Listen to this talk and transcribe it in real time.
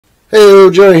Hey,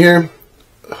 Johnny here.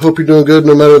 Hope you're doing good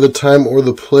no matter the time or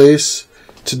the place.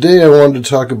 Today I wanted to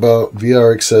talk about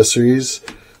VR accessories,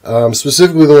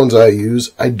 specifically the ones I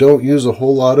use. I don't use a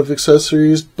whole lot of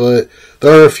accessories, but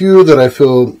there are a few that I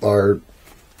feel are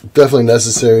definitely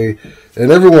necessary,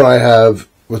 and every one I have,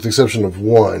 with the exception of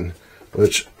one,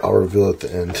 which I'll reveal at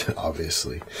the end,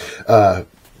 obviously.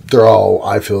 They're all,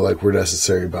 I feel like, were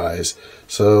necessary buys.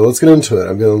 So let's get into it.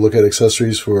 I'm going to look at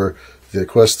accessories for the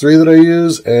Quest 3 that I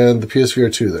use and the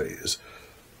Psvr2 that I use.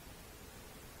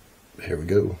 Here we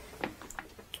go.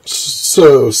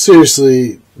 So,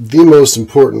 seriously, the most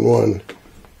important one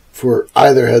for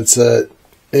either headset,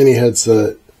 any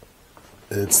headset,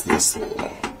 it's this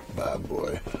little bad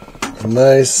boy. A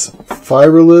nice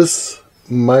fiberless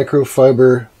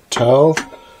microfiber towel.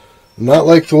 Not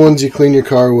like the ones you clean your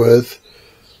car with,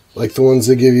 like the ones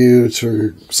they give you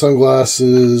to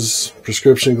sunglasses,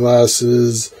 prescription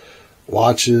glasses,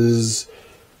 watches,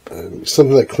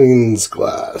 something that cleans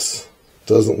glass.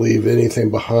 Doesn't leave anything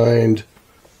behind.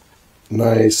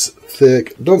 Nice,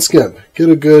 thick. Don't skimp. Get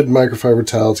a good microfiber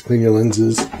towel to clean your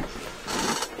lenses.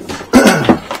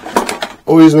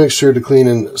 Always make sure to clean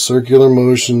in circular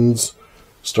motions,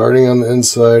 starting on the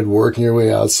inside, working your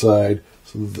way outside,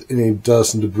 so that any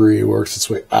dust and debris works its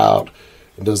way out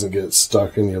and doesn't get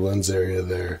stuck in your lens area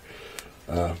there.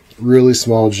 Really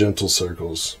small, gentle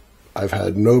circles. I've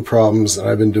had no problems, and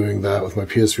I've been doing that with my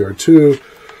Psvr2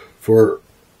 for,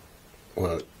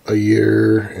 what, a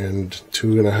year and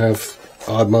 2.5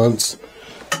 odd months.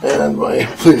 And my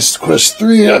Quest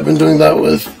 3, I've been doing that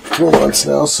with 4 months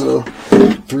now, so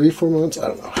 3-4 months? I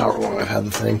don't know how long I've had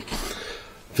the thing.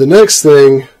 The next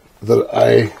thing that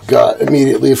I got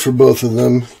immediately for both of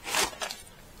them,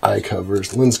 eye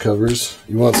covers, lens covers.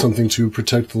 You want something to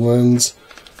protect the lens.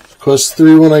 Quest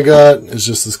 3 one I got is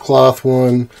just this cloth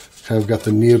one. Kind of got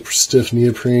the stiff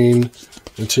neoprene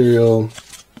material.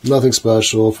 Nothing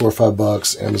special, $4 or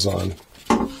 $5, Amazon.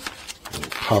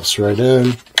 Pops right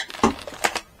in.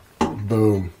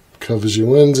 Boom. Covers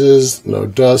your lenses. No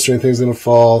dust or anything's going to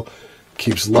fall.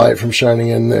 Keeps light from shining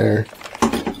in there.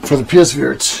 For the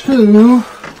Psvr2,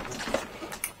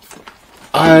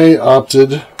 I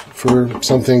opted for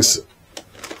something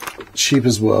cheap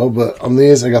as well, but on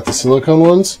these I got the silicone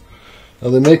ones. Now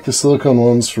they make the silicone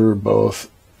ones for both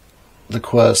the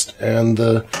Quest and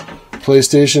the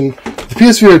PlayStation. The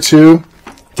Psvr2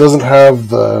 doesn't have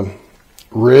the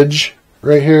ridge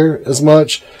right here as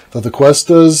much that the Quest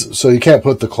does, so you can't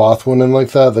put the cloth one in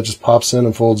like that. That just pops in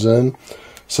and folds in.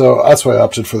 So that's why I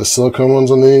opted for the silicone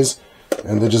ones on these,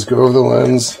 and they just go over the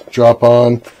lens, drop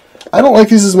on. I don't like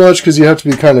these as much because you have to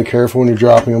be kind of careful when you're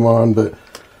dropping them on, but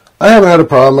I haven't had a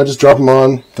problem. I just drop them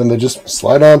on, then they just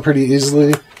slide on pretty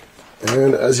easily,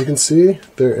 and as you can see,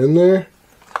 they're in there.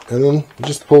 And then you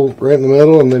just pull right in the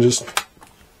middle and they just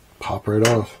pop right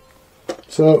off.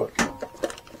 So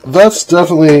that's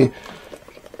definitely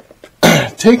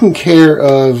taking care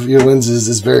of your lenses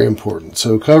is very important.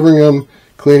 So covering them,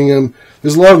 cleaning them.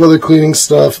 There's a lot of other cleaning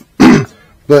stuff,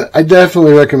 but I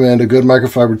definitely recommend a good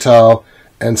microfiber towel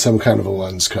and some kind of a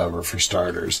lens cover for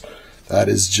starters. That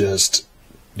is just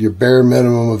your bare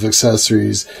minimum of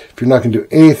accessories. If you're not going to do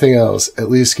anything else, at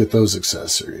least get those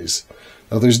accessories.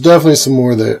 Now, there's definitely some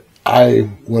more that I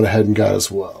went ahead and got as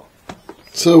well.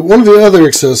 So one of the other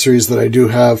accessories that I do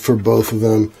have for both of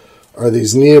them are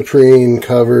these neoprene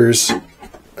covers.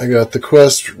 I got the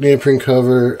Quest neoprene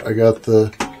cover. I got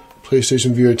the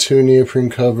PlayStation VR2 neoprene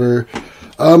cover.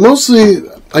 Mostly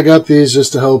I got these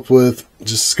just to help with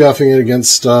just scuffing it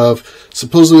against stuff.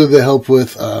 Supposedly they help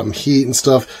with heat and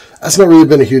stuff. That's not really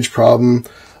been a huge problem.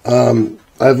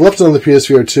 I've left it on the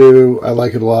Psvr2. I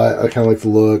like it a lot. I kind of like the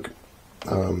look.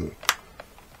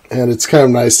 And it's kind of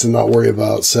nice to not worry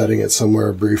about setting it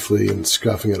somewhere briefly and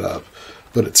scuffing it up.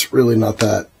 But it's really not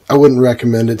that. I wouldn't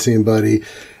recommend it to anybody.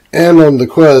 And on the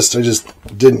Quest, I just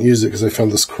didn't use it because I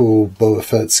found this cool Boba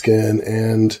Fett skin.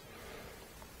 And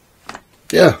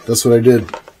yeah, that's what I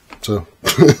did. So,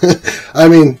 I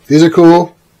mean, these are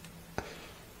cool.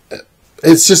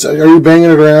 It's just, are you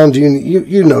banging it around?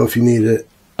 You know if you need it.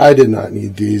 I did not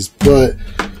need these, but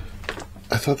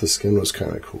I thought the skin was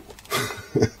kind of cool.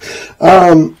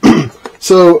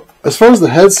 So as far as the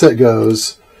headset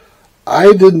goes,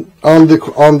 I did on the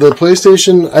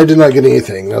PlayStation, I did not get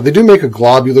anything. Now they do make a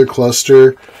globular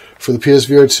cluster for the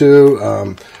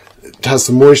PSVR2. It has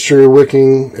some moisture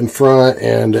wicking in front,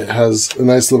 and it has a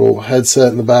nice little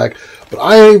headset in the back. But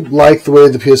I like the way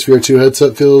the PSVR2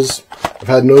 headset feels. I've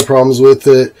had no problems with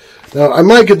it. Now I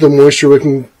might get the moisture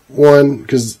wicking one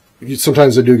because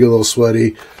sometimes I do get a little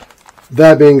sweaty.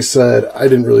 That being said, I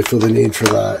didn't really feel the need for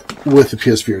that with the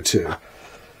Psvr2.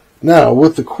 Now,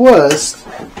 with the Quest,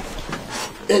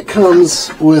 it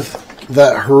comes with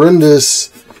that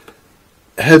horrendous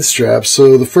head strap.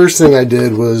 So the first thing I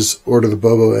did was order the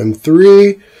Bobo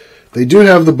M3. They do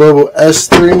have the Bobo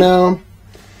S3 now,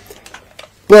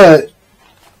 but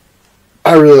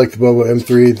I really like the Bobo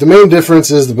M3. The main difference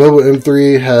is the Bobo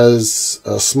M3 has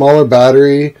a smaller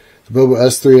battery. The Bobo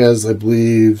S3 has, I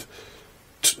believe,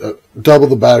 double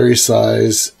the battery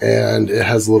size, and it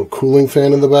has a little cooling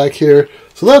fan in the back here.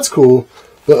 So that's cool.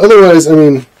 But otherwise, I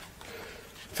mean,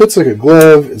 fits like a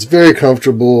glove. It's very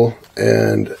comfortable,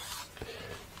 and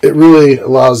it really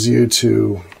allows you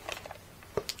to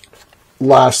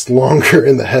last longer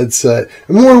in the headset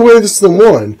in more ways than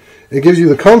one. It gives you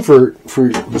the comfort for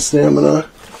the stamina,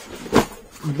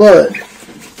 but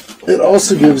it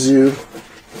also gives you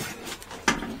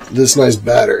this nice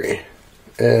battery.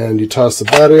 And you toss the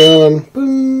battery on,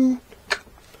 boom,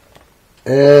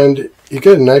 and you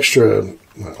get an extra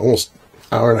almost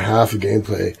hour and a half of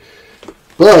gameplay.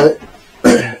 But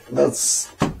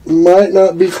that's might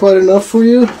not be quite enough for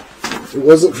you. It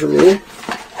wasn't for me.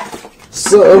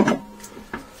 So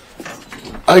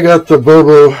I got the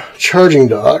Bobo charging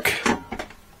dock,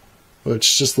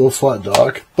 which is just a little flat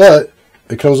dock, but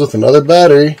it comes with another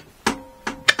battery.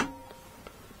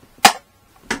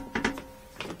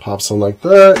 Pops on like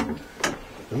that,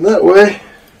 and that way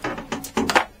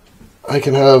I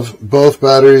can have both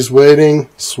batteries waiting,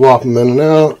 swap them in and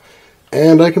out,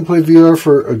 and I can play VR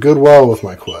for a good while with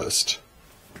my Quest.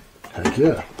 Heck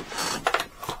yeah.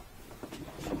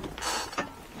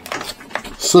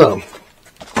 So,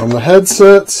 on the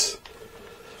headsets,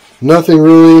 nothing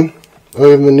really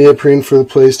other than the neoprene for the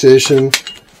PlayStation.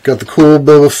 Got the cool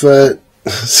Boba Fett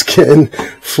skin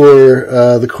for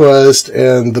the Quest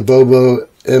and the Bobo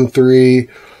M3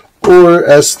 or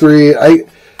S3. I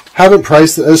haven't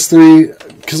priced the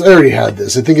S3 because I already had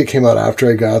this. I think it came out after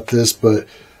I got this, but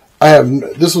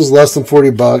this was less than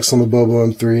 $40 on the Bobo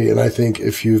M3, and I think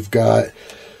if you've got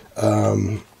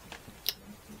a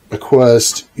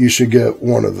Quest, you should get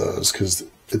one of those because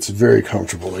it's very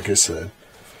comfortable, like I said.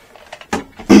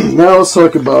 Now let's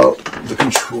talk about the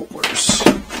controllers.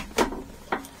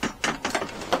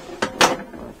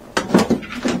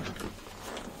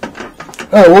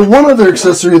 Oh, well, one other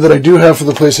accessory that I do have for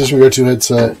the PlayStation VR 2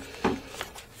 headset,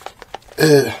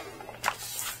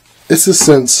 it's the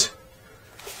Sense.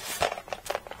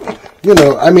 You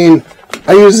know, I mean,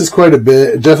 I use this quite a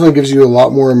bit. It definitely gives you a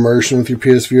lot more immersion with your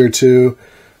PSVR 2.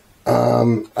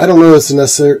 I don't know if it's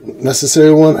a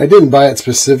necessary one. I didn't buy it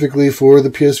specifically for the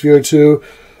PSVR 2,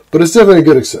 but it's definitely a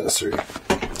good accessory.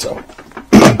 So,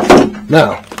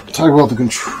 now, talk about the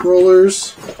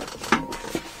controllers.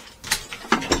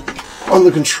 On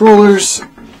the controllers,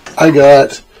 I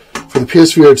got, for the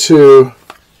PSVR 2,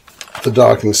 the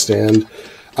docking stand.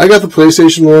 I got the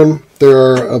PlayStation one. There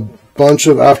are a bunch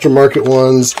of aftermarket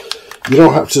ones. You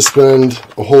don't have to spend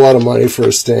a whole lot of money for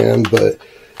a stand, but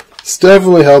it's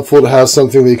definitely helpful to have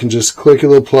something that you can just click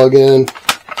your little plug in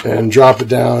and drop it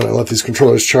down and let these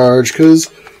controllers charge,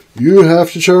 because you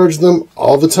have to charge them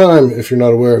all the time if you're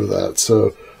not aware of that.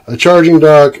 So a charging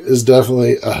dock is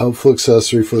definitely a helpful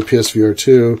accessory for the PSVR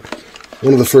 2.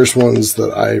 One of the first ones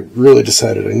that I really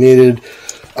decided I needed.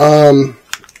 On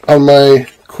my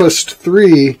Quest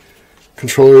 3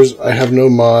 controllers, I have no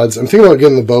mods. I'm thinking about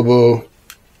getting the Bobo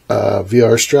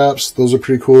VR straps. Those are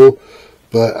pretty cool,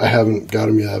 but I haven't got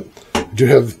them yet. I do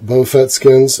have Boba Fett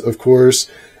skins, of course,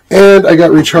 and I got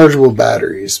rechargeable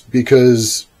batteries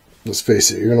because, let's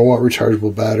face it, you're going to want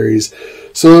rechargeable batteries.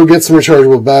 So get some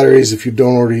rechargeable batteries if you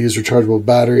don't already use rechargeable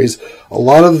batteries. A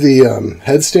lot of the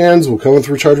headstands will come with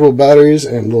rechargeable batteries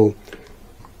and little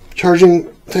charging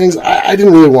things. I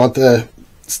didn't really want the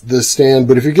stand,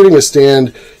 but if you're getting a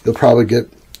stand, you'll probably get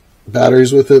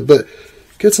batteries with it. But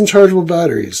get some chargeable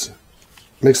batteries.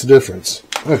 Makes a difference.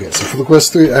 Okay, so for the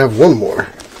Quest 3, I have one more.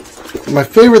 My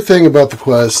favorite thing about the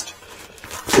Quest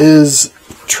is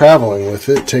traveling with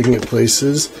it, taking it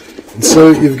places. And so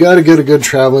you've got to get a good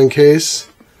traveling case.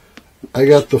 I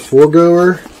got the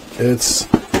foregoer. It's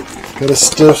got a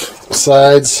stiff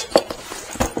sides,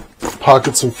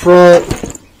 pockets in front,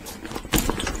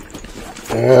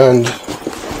 and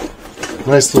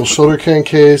nice little shoulder can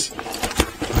case.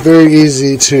 Very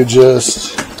easy to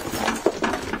just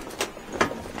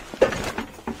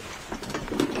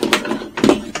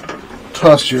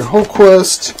toss your whole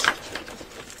Quest.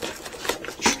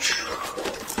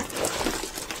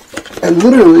 And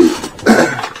literally,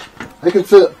 I can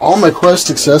fit all my Quest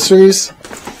accessories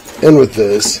in with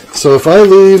this. So if I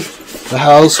leave the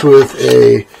house with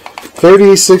a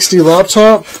 3060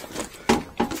 laptop,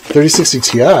 3060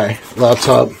 Ti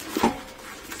laptop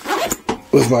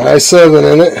with my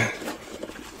i7 in it,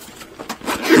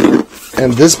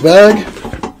 And this bag,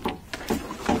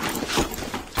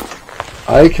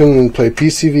 I can play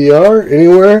PCVR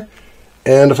anywhere,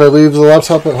 and if I leave the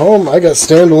laptop at home, I got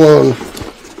standalone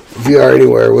VR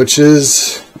anywhere, which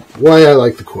is why I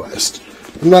like the Quest.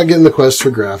 I'm not getting the Quest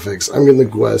for graphics. I'm getting the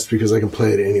Quest because I can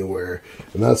play it anywhere,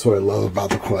 and that's what I love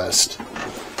about the Quest.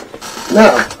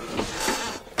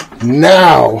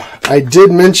 Now, I did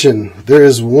mention there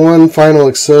is one final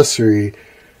accessory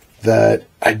that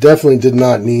I definitely did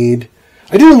not need.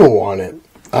 I didn't even want it.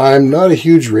 I'm not a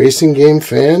huge racing game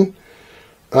fan.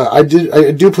 I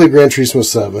do play Gran Turismo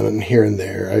 7 and here and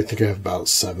there. I think I have about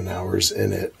 7 hours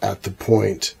in it at the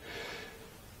point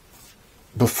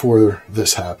before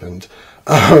this happened.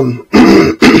 I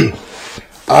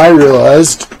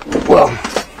realized, well,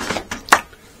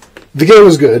 the game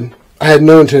was good. I had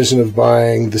no intention of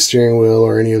buying the steering wheel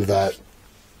or any of that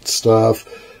stuff.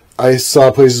 I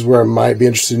saw places where I might be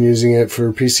interested in using it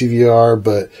for PCVR,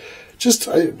 but just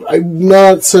I'm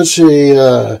not such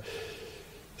a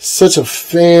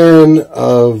fan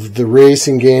of the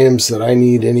racing games that I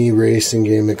need any racing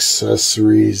game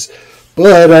accessories.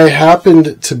 But I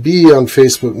happened to be on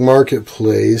Facebook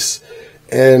Marketplace,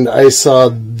 and I saw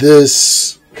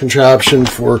this contraption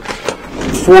for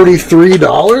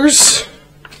 $43.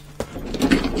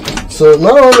 So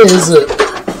not only is it,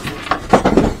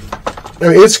 I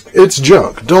mean, it's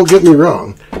junk. Don't get me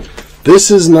wrong.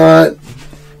 This is not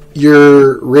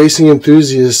your racing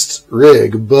enthusiast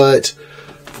rig, but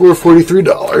for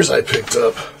 $43, I picked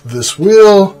up this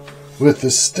wheel with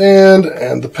the stand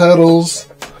and the pedals.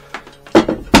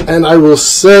 And I will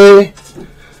say,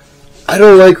 I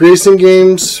don't like racing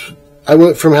games. I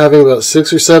went from having about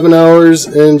 6 or 7 hours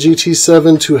in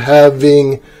GT7 to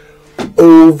having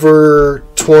over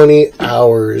 20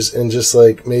 hours in just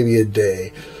like maybe a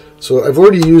day. So I've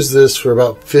already used this for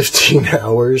about 15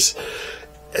 hours.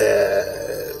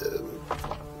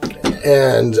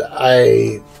 And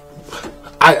I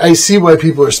see why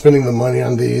people are spending the money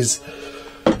on these.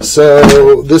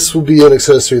 So this will be an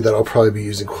accessory that I'll probably be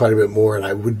using quite a bit more, and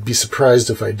I would be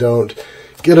surprised if I don't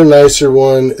get a nicer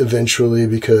one eventually,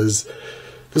 because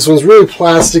this one's really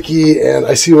plasticky, and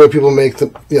I see why people make the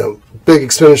big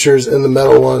expenditures in the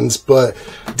metal ones. But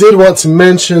did want to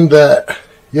mention that,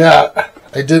 yeah,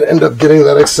 I did end up getting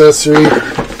that accessory.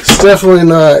 It's definitely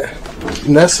not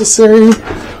necessary,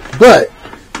 but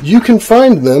you can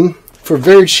find them for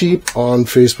very cheap on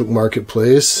Facebook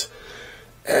Marketplace,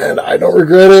 and I don't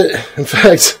regret it. In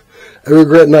fact, I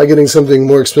regret not getting something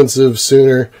more expensive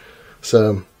sooner.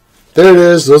 So there it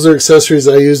is. Those are accessories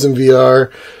I use in VR.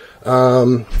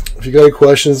 If you got any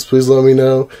questions, please let me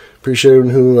know. Appreciate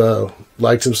everyone who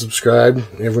liked and subscribed,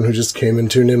 everyone who just came and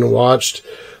tuned in and watched.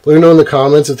 Let me know in the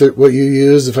comments what you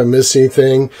use, if I missed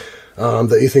anything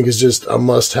that you think is just a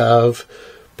must-have.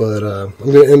 But I'm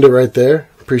going to end it right there.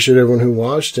 Appreciate everyone who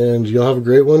watched, and y'all have a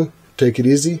great one. Take it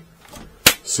easy.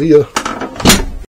 See ya.